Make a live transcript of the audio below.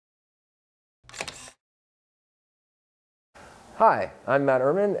Hi, I'm Matt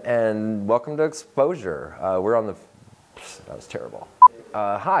Ehrman, and welcome to Exposure. We're on the... That was terrible.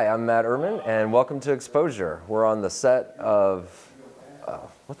 Hi, I'm Matt Ehrman, and welcome to Exposure. We're on the set of...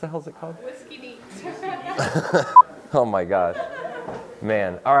 what the hell is it called? Whiskey Neat. Oh my God.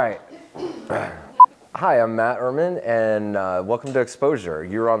 Man, all right. Hi, I'm Matt Ehrman, and welcome to Exposure.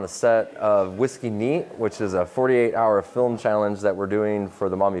 You're on the set of Whiskey Neat, which is a 48-hour film challenge that we're doing for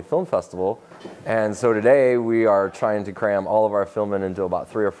the Maumee Film Festival. And so today we are trying to cram all of our filming into about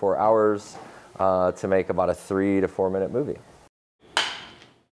 3 or 4 hours to make about a 3 to 4 minute movie.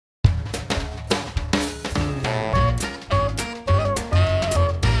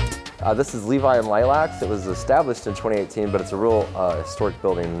 This is Levi and Lilacs. It was established in 2018, but it's a real historic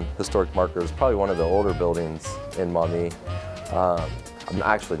building, historic marker. It's probably one of the older buildings in Maumee. I'm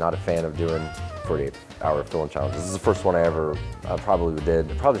actually not a fan of doing 48-hour film challenges. This is the first one I ever probably did.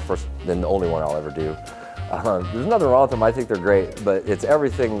 Probably the first, then the only one I'll ever do. There's nothing wrong with them. I think they're great, but it's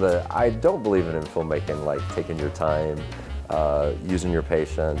everything that I don't believe in filmmaking, like taking your time, using your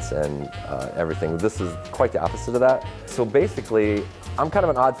patience, and everything. This is quite the opposite of that. So basically, I'm kind of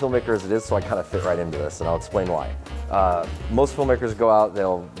an odd filmmaker as it is, so I kind of fit right into this, and I'll explain why. Most filmmakers go out,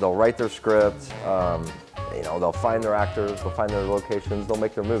 they'll write their script, you know, they'll find their actors, they'll find their locations, they'll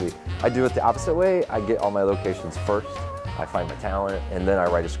make their movie. I do it the opposite way. I get all my locations first, I find my talent, and then I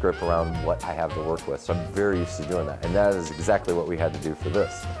write a script around what I have to work with. So I'm very used to doing that, and that is exactly what we had to do for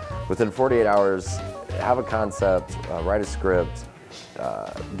this. Within 48 hours, have a concept, write a script,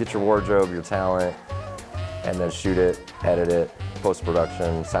 get your wardrobe, your talent, and then shoot it, edit it,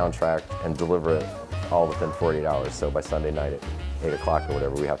 post-production, soundtrack, and deliver it all within 48 hours. So by Sunday night at 8 o'clock or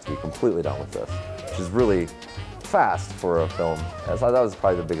whatever, we have to be completely done with this, which is really fast for a film. And so that was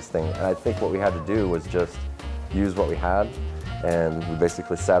probably the biggest thing. And I think what we had to do was just use what we had. And we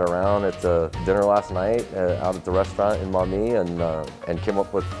basically sat around at the dinner last night out at the restaurant in Maumee and came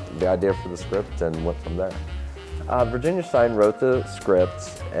up with the idea for the script and went from there. Virginia Stein wrote the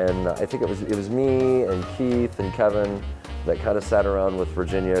script, and I think it was me and Keith and Kevin that kind of sat around with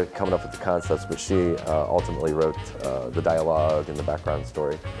Virginia coming up with the concepts, but she ultimately wrote the dialogue and the background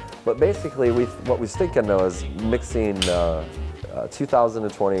story. But basically, what we was thinking though is mixing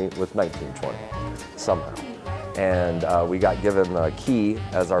 2020 with 1920 somehow. And we got given a key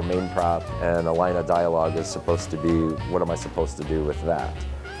as our main prop, and a line of dialogue is supposed to be, what am I supposed to do with that?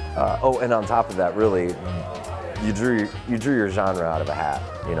 Oh, and on top of that, really, you drew your genre out of a hat,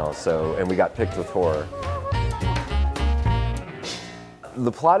 you know, so, and we got picked with horror.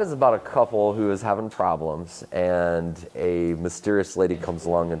 The plot is about a couple who is having problems, and a mysterious lady comes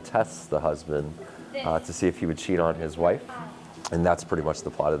along and tests the husband to see if he would cheat on his wife. And that's pretty much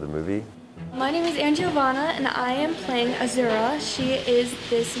the plot of the movie. My name is Giovanna, and I am playing Azura. She is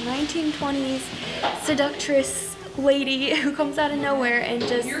this 1920s seductress lady who comes out of nowhere and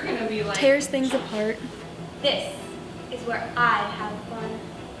just tears things apart. This is where I have fun.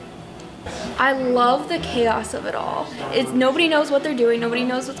 I love the chaos of it all. Nobody knows what they're doing, nobody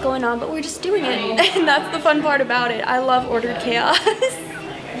knows what's going on, but we're just doing it. And that's the fun part about it. I love ordered chaos.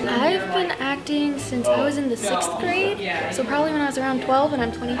 I've been acting since I was in the 6th grade, so probably when I was around 12, and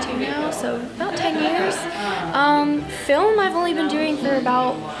I'm 22 now, so about 10 years. Film I've only been doing for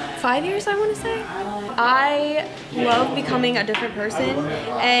about 5 years, I want to say. I love becoming a different person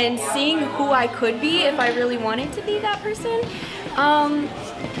and seeing who I could be if I really wanted to be that person.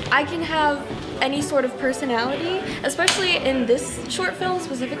 I can have any sort of personality, especially in this short film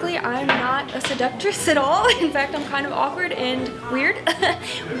specifically. I'm not a seductress at all. In fact, I'm kind of awkward and weird,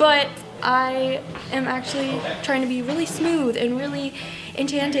 but I am actually trying to be really smooth and really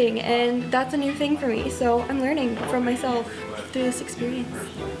enchanting, and that's a new thing for me, so I'm learning from myself through this experience.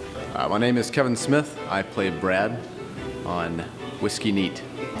 My name is Kevin Smith. I play Brad on Whiskey Neat.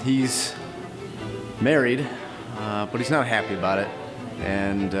 He's married, but he's not happy about it,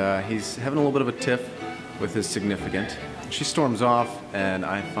 and he's having a little bit of a tiff with his significant. She storms off, and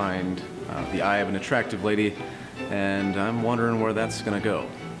I find the eye of an attractive lady, and I'm wondering where that's gonna go.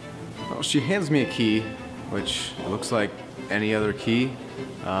 Well, she hands me a key, which looks like any other key,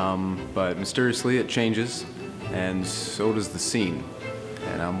 but mysteriously it changes, and so does the scene.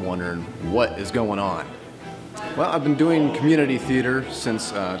 And I'm wondering what is going on. Well, I've been doing community theater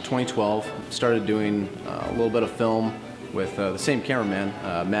since 2012. Started doing a little bit of film with the same cameraman,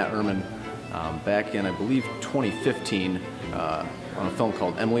 Matt Ehrman, back in, I believe, 2015 on a film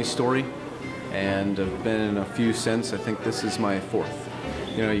called Emily's Story. And I've been in a few since. I think this is my 4th.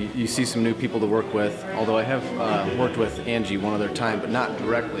 You know, you see some new people to work with, although I have worked with Angie one other time, but not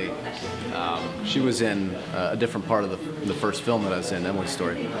directly. She was in a different part of the first film that I was in, Emily's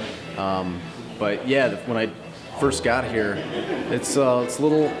Story. But yeah, when I first got here, it's a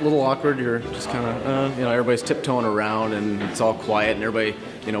little awkward. You're just kind of, you know, everybody's tiptoeing around and it's all quiet and everybody,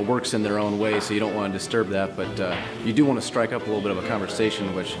 you know, works in their own way, so you don't want to disturb that. But you do want to strike up a little bit of a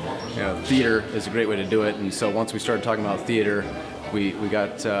conversation, which, you know, theater is a great way to do it. And so once we started talking about theater, we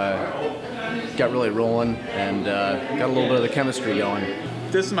got really rolling and got a little bit of the chemistry going.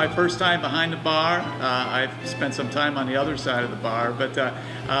 This is my first time behind the bar. I've spent some time on the other side of the bar, but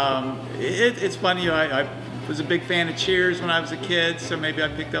it's funny. I was a big fan of Cheers when I was a kid, so maybe I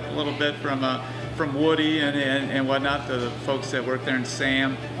picked up a little bit from Woody and whatnot, the folks that work there, and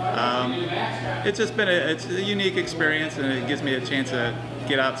Sam. It's just been it's a unique experience, and it gives me a chance to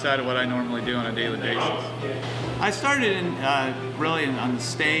get outside of what I normally do on a daily basis. I started really on the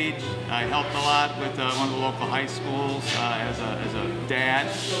stage. I helped a lot with one of the local high schools as a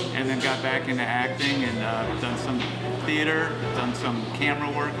dad, and then got back into acting and done some theater, done some camera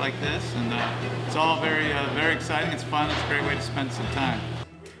work like this, and it's all very exciting. It's fun. It's a great way to spend some time.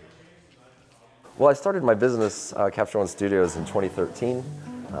 Well, I started my business, Capture One Studios, in 2013,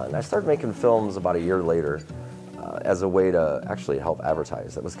 and I started making films about a year later. As a way to actually help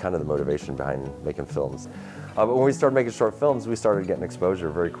advertise. That was kind of the motivation behind making films. But when we started making short films, we started getting exposure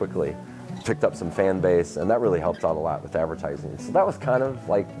very quickly. Picked up some fan base, and that really helped out a lot with advertising. So that was kind of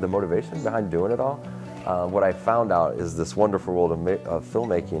like the motivation behind doing it all. What I found out is this wonderful world of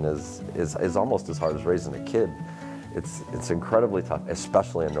filmmaking is almost as hard as raising a kid. It's incredibly tough,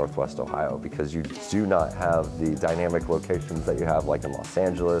 especially in Northwest Ohio, because you do not have the dynamic locations that you have like in Los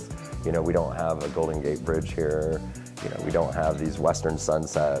Angeles. You know, we don't have a Golden Gate Bridge here. You know, we don't have these western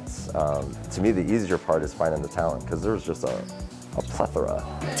sunsets. To me, the easier part is finding the talent, because there's just a plethora.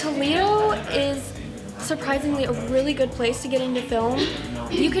 Toledo is surprisingly a really good place to get into film.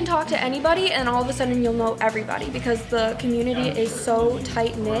 You can talk to anybody and all of a sudden you'll know everybody, because the community is so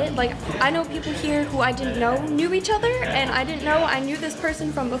tight-knit. Like, I know people here who I didn't know knew each other, and I didn't know I knew this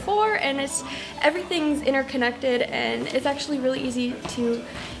person from before, and everything's interconnected, and it's actually really easy to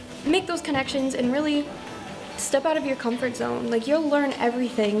make those connections and really step out of your comfort zone. Like, you'll learn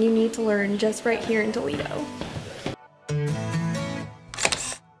everything you need to learn just right here in Toledo.